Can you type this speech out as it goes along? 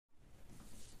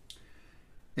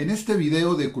En este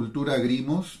video de Cultura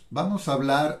Grimos vamos a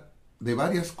hablar de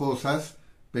varias cosas,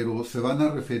 pero se van a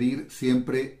referir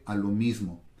siempre a lo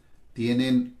mismo.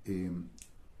 Tienen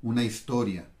una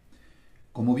historia.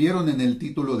 Como vieron en el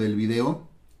título del video,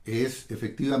 es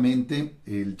efectivamente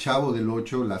el Chavo del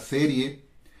Ocho, la serie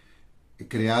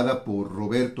creada por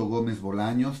Roberto Gómez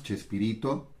Bolaños,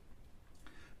 CHESPIRITO.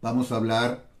 Vamos a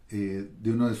hablar de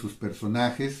uno de sus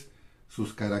personajes,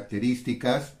 sus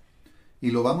características, y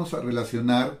lo vamos a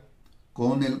relacionar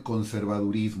con el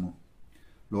conservadurismo.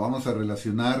 Lo vamos a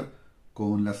relacionar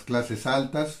con las clases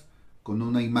altas, con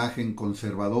una imagen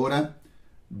conservadora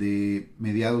de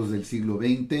mediados del siglo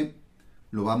XX.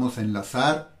 Lo vamos a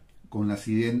enlazar con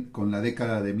la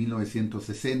década de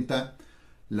 1960,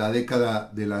 la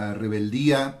década de la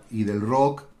rebeldía y del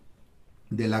rock,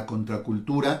 de la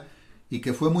contracultura, y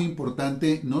que fue muy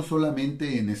importante no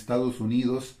solamente en Estados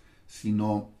Unidos,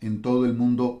 sino en todo el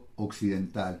mundo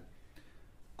occidental.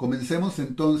 Comencemos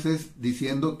entonces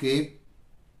diciendo que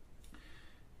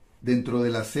dentro de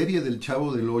la serie del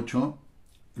Chavo del Ocho,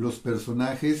 los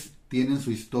personajes tienen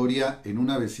su historia en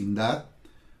una vecindad.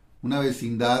 Una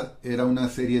vecindad era una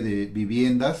serie de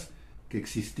viviendas que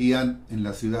existían en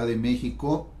la Ciudad de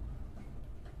México,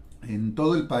 en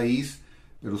todo el país,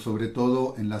 pero sobre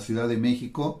todo en la Ciudad de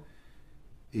México.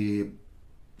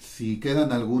 Si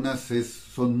quedan algunas,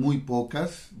 son muy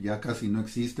pocas, ya casi no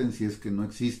existen, si es que no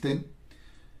existen,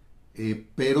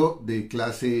 pero de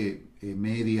clase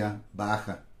media,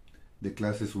 baja, de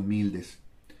clases humildes.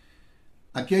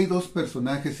 Aquí hay dos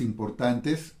personajes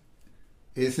importantes,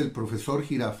 es el profesor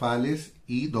Girafales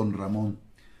y don Ramón.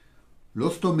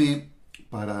 Los tomé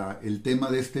para el tema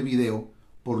de este video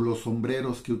por los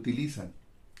sombreros que utilizan.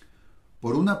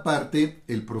 Por una parte,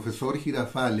 el profesor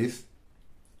Girafales,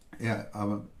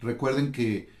 recuerden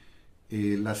que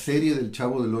la serie del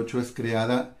Chavo del Ocho es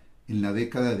creada en la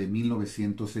década de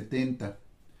 1970,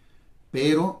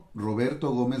 pero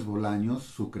Roberto Gómez Bolaños,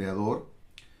 su creador,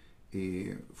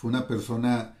 fue una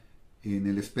persona en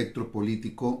el espectro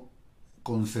político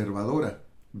conservadora,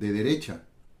 de derecha,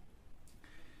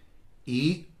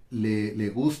 y le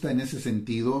gusta en ese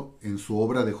sentido, en su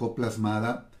obra dejó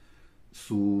plasmada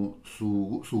su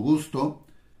gusto,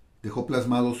 dejó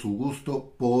plasmado su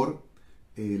gusto por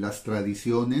las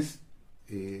tradiciones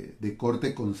de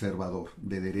corte conservador,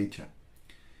 de derecha.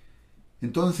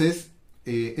 Entonces,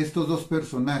 estos dos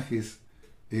personajes,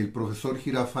 el profesor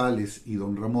Girafales y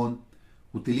don Ramón,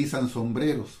 utilizan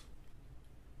sombreros,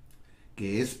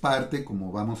 que es parte,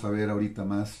 como vamos a ver ahorita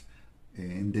más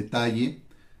en detalle,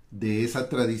 de esa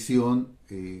tradición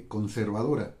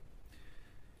conservadora.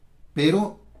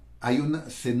 Pero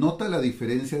se nota la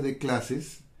diferencia de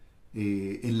clases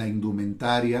en la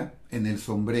indumentaria, en el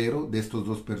sombrero de estos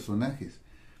dos personajes.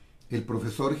 El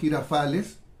profesor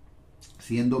Girafales,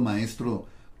 siendo maestro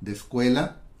de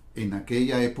escuela, en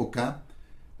aquella época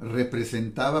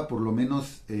representaba, por lo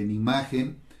menos en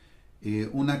imagen,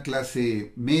 una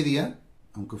clase media,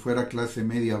 aunque fuera clase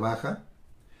media baja,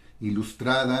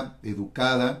 ilustrada,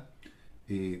 educada,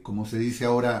 como se dice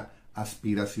ahora,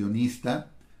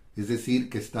 aspiracionista, es decir,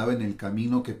 que estaba en el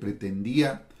camino, que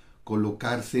pretendía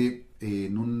colocarse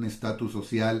en un estatus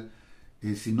social,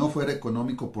 si no fuera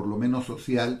económico, por lo menos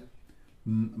social,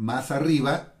 más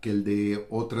arriba que el de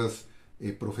otras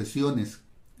profesiones,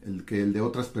 que el de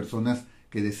otras personas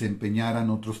que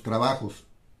desempeñaran otros trabajos.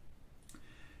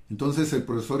 Entonces el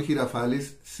profesor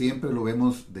Girafales siempre lo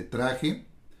vemos de traje,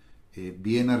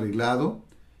 bien arreglado,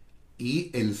 y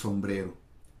el sombrero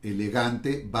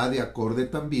elegante va de acorde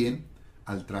también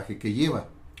al traje que lleva.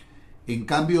 En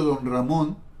cambio, don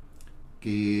Ramón,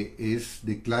 que es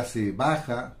de clase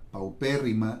baja,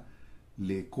 paupérrima,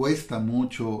 le cuesta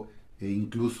mucho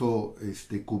incluso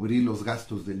cubrir los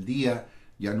gastos del día,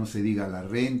 ya no se diga la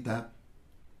renta.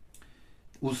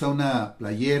 Usa una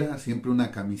playera, siempre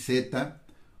una camiseta,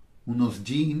 unos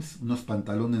jeans, unos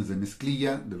pantalones de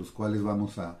mezclilla, de los cuales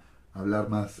vamos a hablar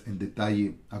más en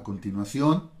detalle a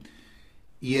continuación.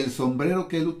 Y el sombrero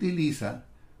que él utiliza,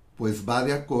 pues va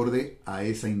de acorde a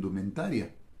esa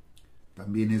indumentaria.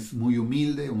 También es muy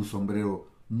humilde, un sombrero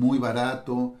muy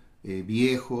barato,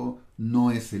 viejo,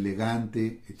 no es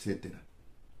elegante, etc.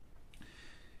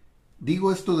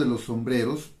 Digo esto de los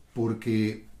sombreros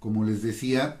porque, como les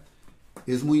decía,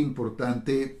 es muy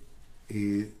importante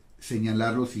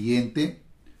señalar lo siguiente.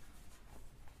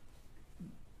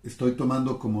 Estoy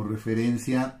tomando como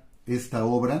referencia esta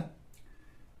obra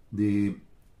de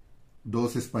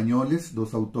dos españoles,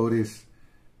 dos autores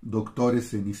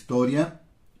doctores en historia,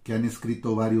 que han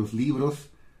escrito varios libros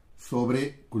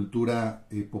sobre cultura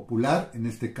popular, en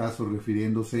este caso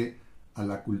refiriéndose a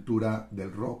la cultura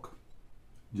del rock.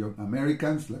 Young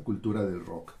Americans, la cultura del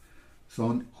rock.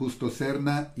 Son Justo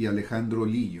Serna y Alejandro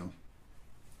Lillo.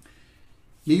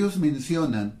 Y ellos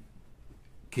mencionan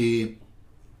que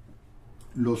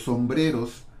los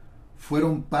sombreros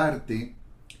fueron parte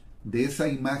de esa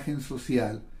imagen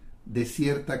social de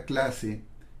cierta clase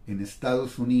en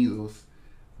Estados Unidos,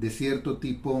 de cierto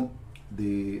tipo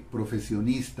de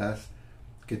profesionistas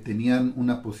que tenían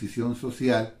una posición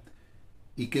social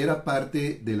y que era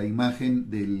parte de la imagen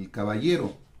del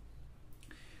caballero.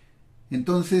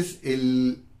 Entonces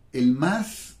el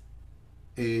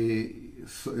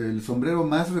sombrero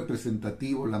más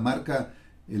representativo, la marca,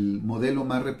 el modelo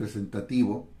más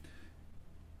representativo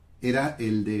era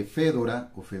el de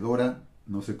Fedora o Fedora,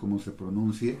 no sé cómo se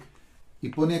pronuncie, y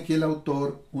pone aquí el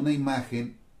autor una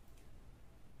imagen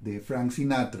de Frank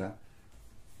Sinatra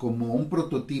como un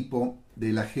prototipo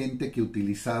de la gente que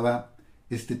utilizaba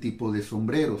este tipo de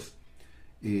sombreros.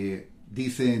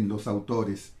 Dicen los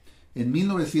autores, en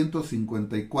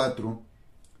 1954,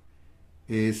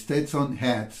 Stetson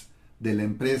Hats de la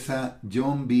empresa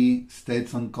John B.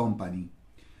 Stetson Company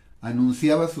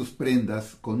anunciaba sus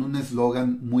prendas con un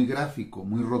eslogan muy gráfico,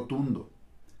 muy rotundo.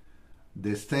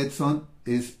 The Stetson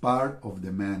is part of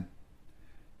the man.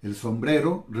 El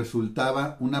sombrero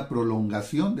resultaba una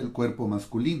prolongación del cuerpo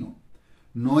masculino.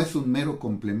 No es un mero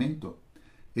complemento.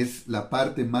 Es la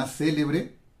parte más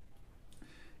célebre,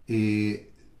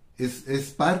 es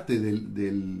parte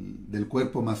del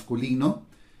cuerpo masculino,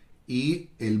 y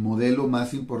el modelo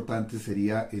más importante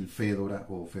sería el Fedora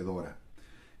o Fedora.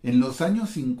 En los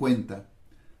años 50,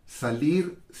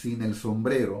 salir sin el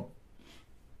sombrero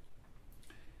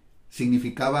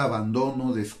significaba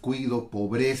abandono, descuido,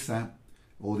 pobreza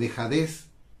o dejadez.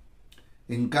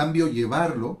 En cambio,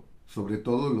 llevarlo, sobre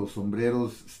todo los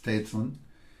sombreros Stetson,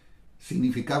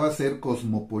 significaba ser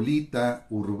cosmopolita,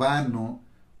 urbano,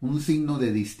 un signo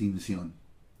de distinción.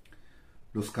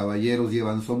 Los caballeros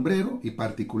llevan sombrero, y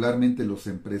particularmente los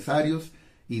empresarios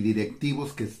y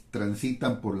directivos que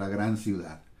transitan por la gran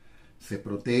ciudad. Se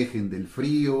protegen del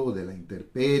frío, de la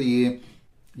intemperie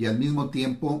y al mismo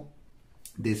tiempo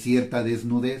de cierta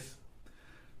desnudez.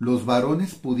 Los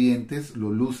varones pudientes lo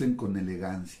lucen con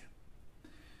elegancia.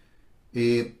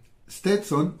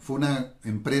 Stetson fue una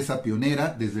empresa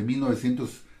pionera desde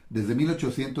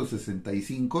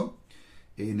 1865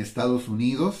 en Estados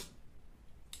Unidos,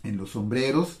 en los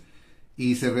sombreros,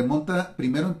 y se remonta,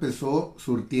 primero empezó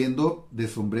surtiendo de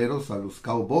sombreros a los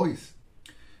cowboys.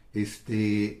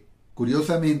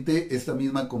 Curiosamente, esta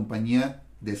misma compañía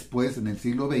después, en el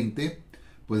siglo XX,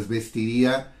 pues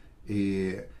vestiría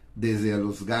desde a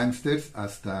los gángsters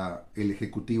hasta el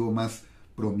ejecutivo más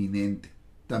prominente.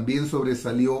 También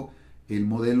sobresalió el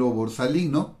modelo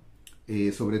borsalino,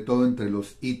 sobre todo entre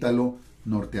los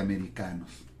ítalo-norteamericanos.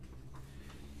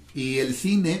 Y el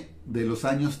cine de los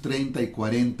años 30 y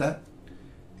 40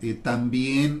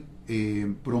 también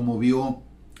promovió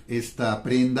esta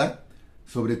prenda,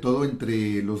 sobre todo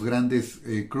entre los grandes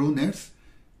crooners,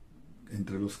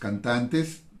 entre los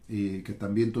cantantes que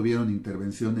también tuvieron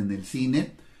intervención en el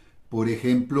cine. Por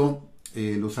ejemplo,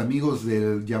 los amigos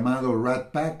del llamado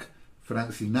Rat Pack,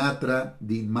 Frank Sinatra,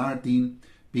 Dean Martin,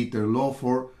 Peter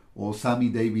Lawford o Sammy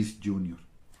Davis Jr.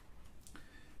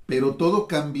 Pero todo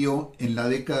cambió en la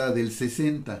década del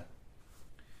 60,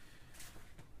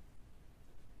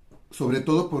 sobre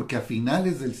todo porque a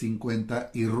finales del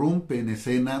 50 irrumpe en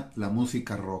escena la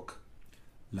música rock,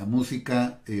 la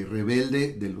música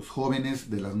rebelde de los jóvenes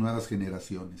de las nuevas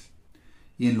generaciones,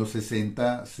 y en los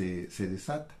 60 se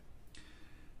desata.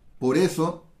 Por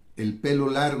eso el pelo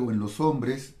largo en los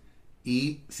hombres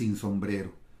y sin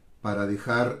sombrero. Para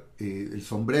dejar el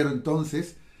sombrero,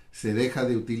 entonces se deja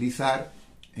de utilizar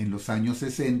en los años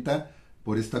 60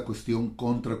 por esta cuestión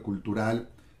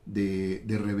contracultural de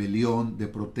rebelión, de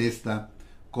protesta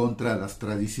contra las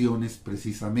tradiciones,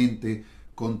 precisamente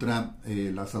contra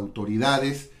las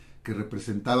autoridades que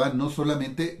representaban no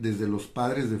solamente desde los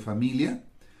padres de familia,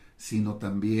 sino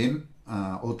también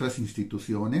a otras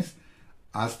instituciones,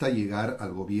 hasta llegar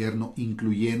al gobierno,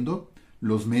 incluyendo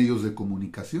los medios de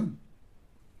comunicación.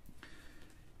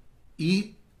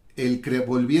 Y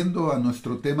volviendo a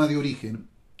nuestro tema de origen,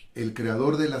 el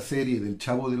creador de la serie del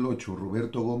Chavo del Ocho,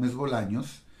 Roberto Gómez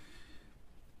Bolaños,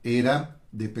 era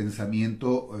de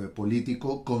pensamiento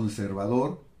político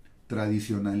conservador,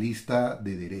 tradicionalista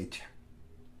de derecha.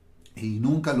 Y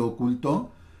nunca lo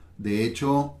ocultó. De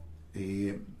hecho,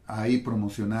 hay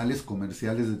promocionales,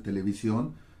 comerciales de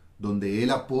televisión, donde él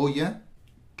apoya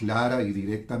clara y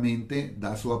directamente,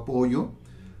 da su apoyo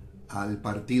al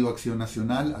Partido Acción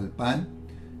Nacional, al PAN,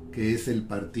 que es el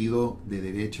partido de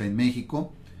derecha en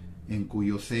México, en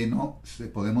cuyo seno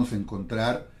podemos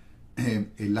encontrar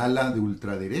el ala de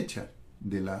ultraderecha,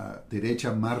 de la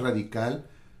derecha más radical.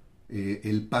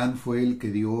 El PAN fue el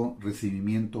que dio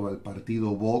recibimiento al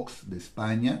partido Vox de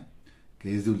España,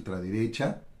 que es de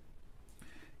ultraderecha,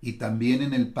 y también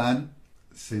en el PAN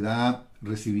se da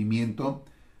recibimiento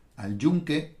al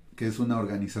Yunque, que es una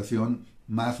organización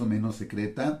más o menos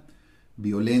secreta,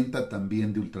 violenta,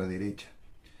 también de ultraderecha.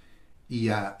 Y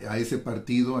a ese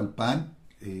partido, al PAN,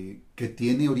 que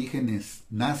tiene orígenes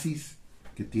nazis,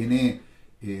 que tiene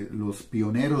los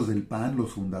pioneros del PAN,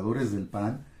 los fundadores del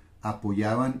PAN,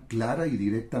 apoyaban clara y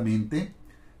directamente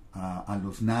a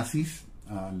los nazis,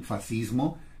 al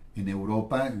fascismo en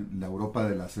Europa, en la Europa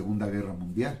de la Segunda Guerra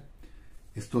Mundial.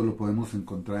 Esto lo podemos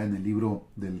encontrar en el libro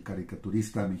del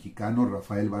caricaturista mexicano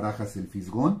Rafael Barajas el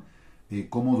Fisgón,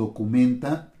 cómo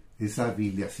documenta esa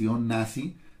afiliación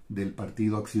nazi del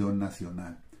Partido Acción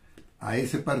Nacional. A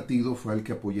ese partido fue al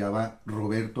que apoyaba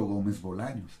Roberto Gómez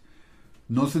Bolaños.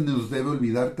 No se nos debe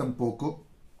olvidar tampoco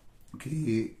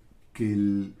que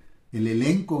el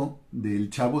elenco del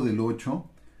Chavo del Ocho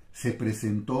se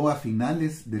presentó a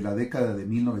finales de la década de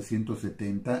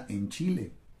 1970 en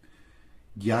Chile,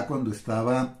 ya cuando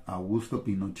estaba Augusto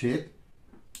Pinochet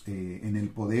en el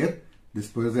poder,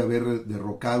 después de haber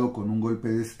derrocado con un golpe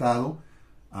de Estado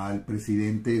al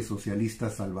presidente socialista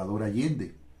Salvador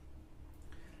Allende.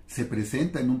 Se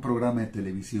presenta en un programa de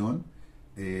televisión,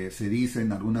 se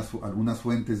dicen, algunas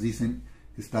fuentes dicen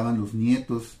que estaban los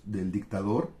nietos del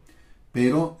dictador,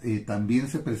 pero también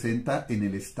se presenta en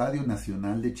el Estadio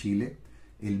Nacional de Chile,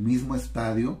 el mismo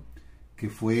estadio que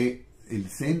fue el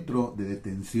centro de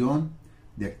detención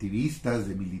de activistas,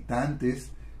 de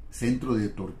militantes, centro de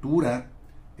tortura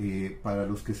para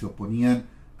los que se oponían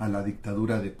a la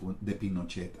dictadura de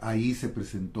Pinochet. Ahí se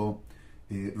presentó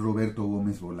Roberto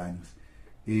Gómez Bolaños.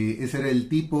 Ese era el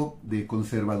tipo de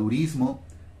conservadurismo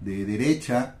de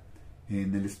derecha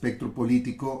en el espectro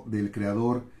político del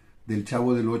creador del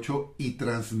Chavo del Ocho, y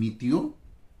transmitió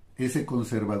ese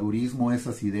conservadurismo,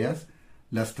 esas ideas,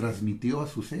 las transmitió a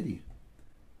su serie.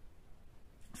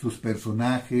 Sus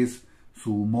personajes,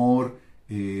 su humor,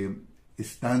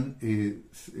 están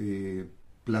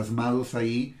plasmados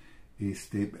ahí,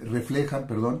 reflejan,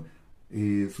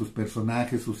 sus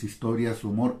personajes, sus historias, su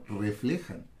humor,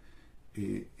 reflejan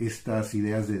estas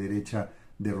ideas de derecha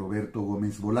de Roberto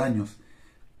Gómez Bolaños.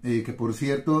 Que por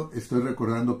cierto, estoy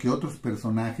recordando que otros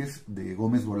personajes de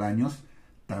Gómez Bolaños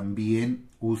también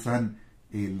usan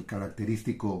el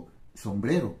característico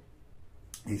sombrero.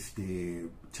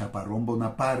 Chaparrón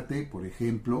Bonaparte, por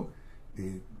ejemplo,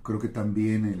 creo que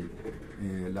también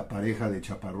la pareja de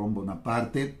Chaparrón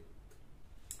Bonaparte,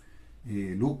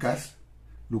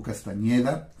 Lucas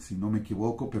Tañeda, si no me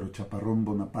equivoco, pero Chaparrón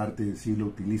Bonaparte sí lo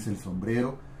utiliza el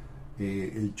sombrero.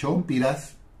 El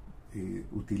Chompiras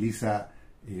utiliza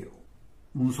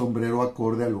un sombrero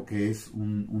acorde a lo que es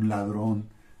un ladrón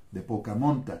de poca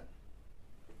monta.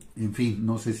 En fin,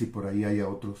 no sé si por ahí haya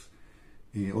otros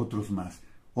más.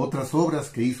 Otras obras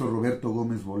que hizo Roberto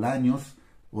Gómez Bolaños,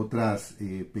 otras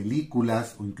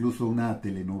películas o incluso una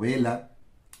telenovela,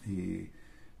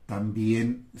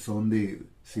 también son de,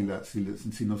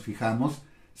 si nos fijamos,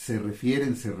 se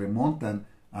remontan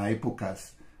a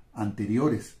épocas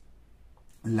anteriores.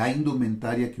 La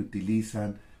indumentaria que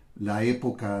utilizan, la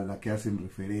época a la que hacen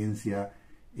referencia,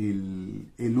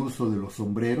 el uso de los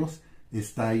sombreros,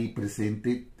 está ahí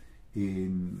presente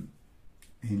en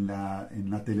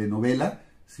la telenovela.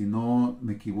 Si no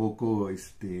me equivoco,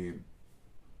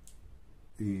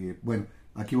 bueno,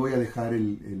 aquí voy a dejar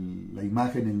la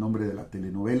imagen, el nombre de la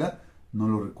telenovela, no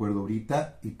lo recuerdo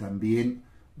ahorita, y también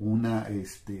una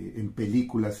en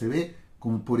película se ve,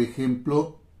 como por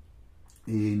ejemplo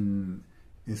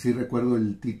sí recuerdo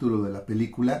el título de la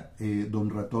película, Don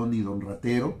Ratón y Don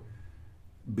Ratero.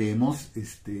 Vemos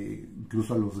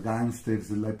incluso a los gángsters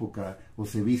de la época, o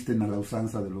se visten a la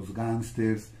usanza de los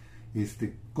gángsters.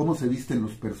 Cómo se visten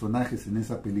los personajes en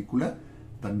esa película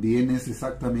también es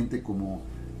exactamente como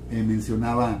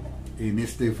mencionaba en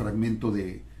este fragmento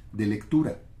de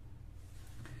lectura.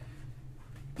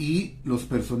 Y los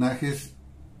personajes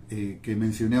que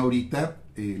mencioné ahorita,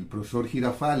 el profesor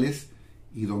Girafales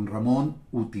y don Ramón,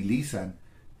 utilizan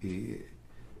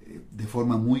de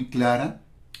forma muy clara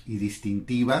y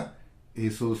distintiva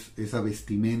esa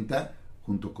vestimenta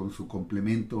junto con su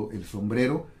complemento, el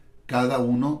sombrero, cada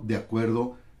uno de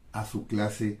acuerdo a su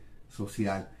clase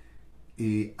social.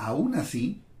 Aún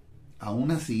así,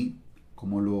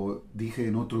 como lo dije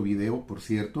en otro video, por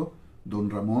cierto, don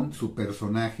Ramón, su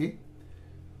personaje,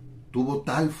 tuvo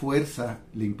tal fuerza,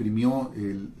 le imprimió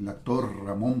el actor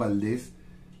Ramón Valdés,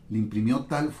 le imprimió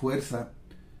tal fuerza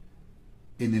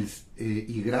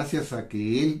y gracias a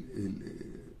que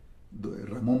él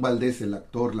Ramón Valdés, el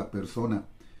actor, la persona,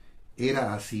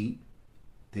 era así,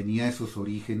 tenía esos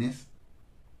orígenes.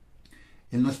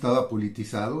 Él no estaba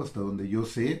politizado, hasta donde yo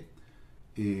sé,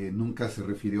 nunca se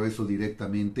refirió a eso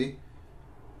directamente,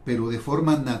 pero de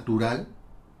forma natural,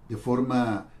 de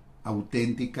forma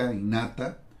auténtica,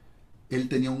 innata, él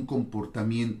tenía un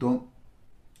comportamiento,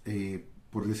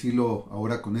 por decirlo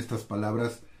ahora con estas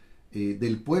palabras,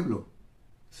 del pueblo,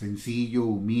 sencillo,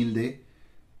 humilde,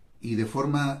 y de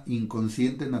forma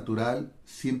inconsciente, natural,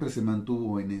 siempre se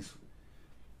mantuvo en eso.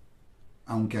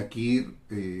 Aunque aquí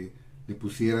le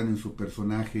pusieran en su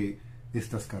personaje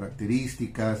estas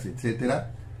características,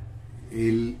 etcétera,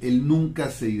 él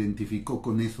nunca se identificó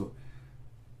con eso.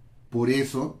 Por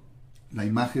eso, la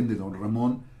imagen de don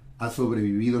Ramón ha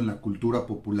sobrevivido en la cultura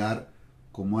popular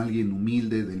como alguien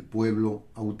humilde del pueblo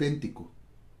auténtico.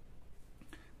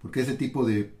 Porque ese tipo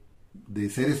de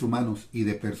seres humanos y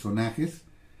de personajes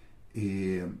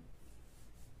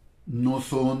no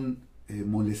son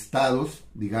molestados,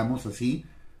 digamos así,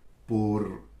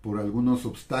 por algunos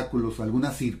obstáculos,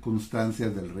 algunas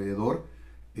circunstancias de alrededor.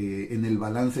 En el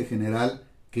balance general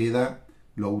queda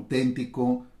lo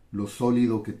auténtico, lo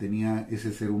sólido que tenía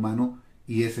ese ser humano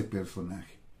y ese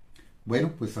personaje.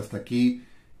 Bueno, pues hasta aquí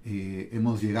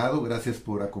hemos llegado. Gracias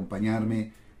por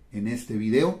acompañarme en este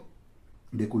video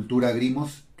de Cultura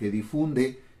Grimos, que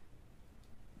difunde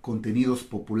contenidos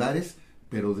populares,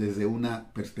 pero desde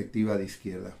una perspectiva de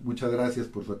izquierda. Muchas gracias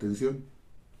por su atención.